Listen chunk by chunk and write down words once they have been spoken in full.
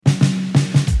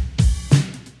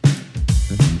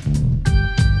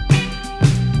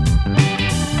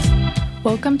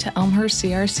Welcome to Elmhurst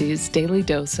CRC's Daily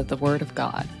Dose of the Word of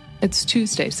God. It's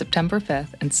Tuesday, September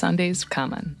 5th, and Sunday's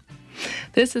coming.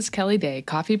 This is Kelly Day,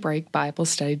 Coffee Break Bible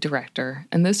Study Director,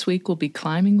 and this week we'll be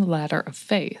climbing the ladder of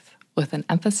faith with an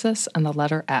emphasis on the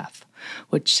letter F,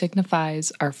 which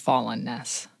signifies our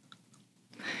fallenness.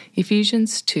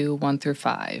 Ephesians 2,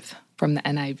 1-5, from the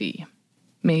NIV,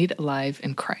 made alive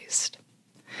in Christ.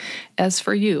 As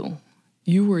for you,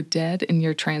 you were dead in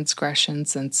your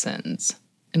transgressions and sins,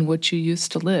 in which you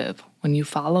used to live when you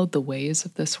followed the ways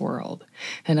of this world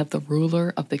and of the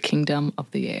ruler of the kingdom of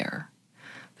the air,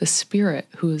 the Spirit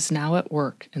who is now at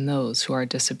work in those who are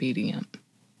disobedient.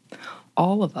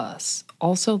 All of us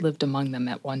also lived among them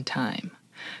at one time,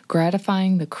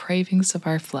 gratifying the cravings of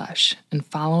our flesh and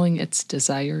following its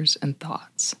desires and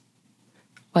thoughts.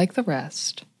 Like the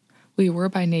rest, we were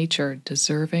by nature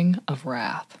deserving of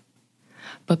wrath.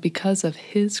 But because of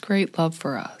His great love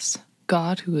for us,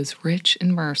 God, who is rich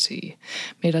in mercy,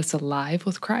 made us alive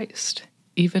with Christ,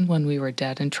 even when we were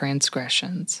dead in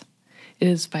transgressions. It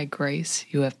is by grace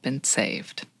you have been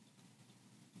saved.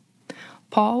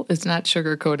 Paul is not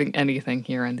sugarcoating anything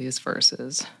here in these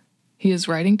verses. He is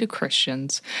writing to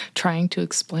Christians, trying to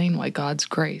explain why God's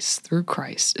grace through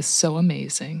Christ is so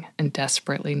amazing and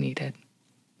desperately needed.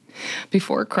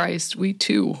 Before Christ, we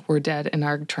too were dead in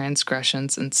our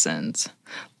transgressions and sins,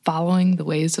 following the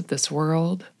ways of this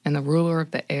world and the ruler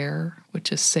of the air,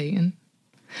 which is Satan.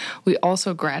 We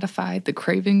also gratified the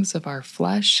cravings of our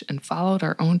flesh and followed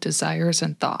our own desires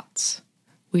and thoughts.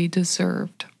 We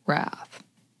deserved wrath.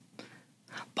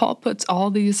 Paul puts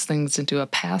all these things into a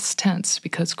past tense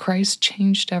because Christ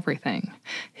changed everything.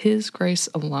 His grace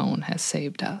alone has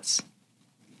saved us.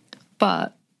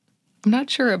 But I'm not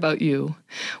sure about you.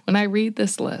 When I read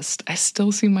this list, I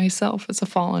still see myself as a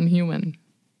fallen human.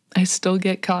 I still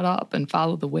get caught up and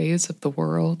follow the ways of the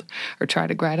world or try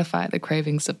to gratify the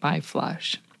cravings of my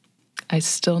flesh. I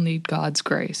still need God's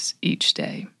grace each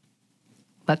day.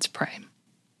 Let's pray.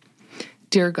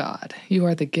 Dear God, you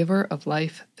are the giver of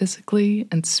life physically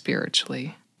and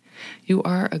spiritually. You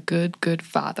are a good, good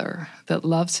Father that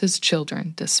loves His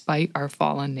children despite our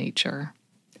fallen nature.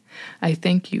 I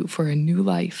thank you for a new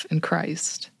life in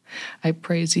Christ. I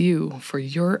praise you for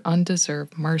your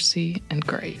undeserved mercy and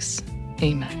grace.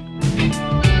 Amen.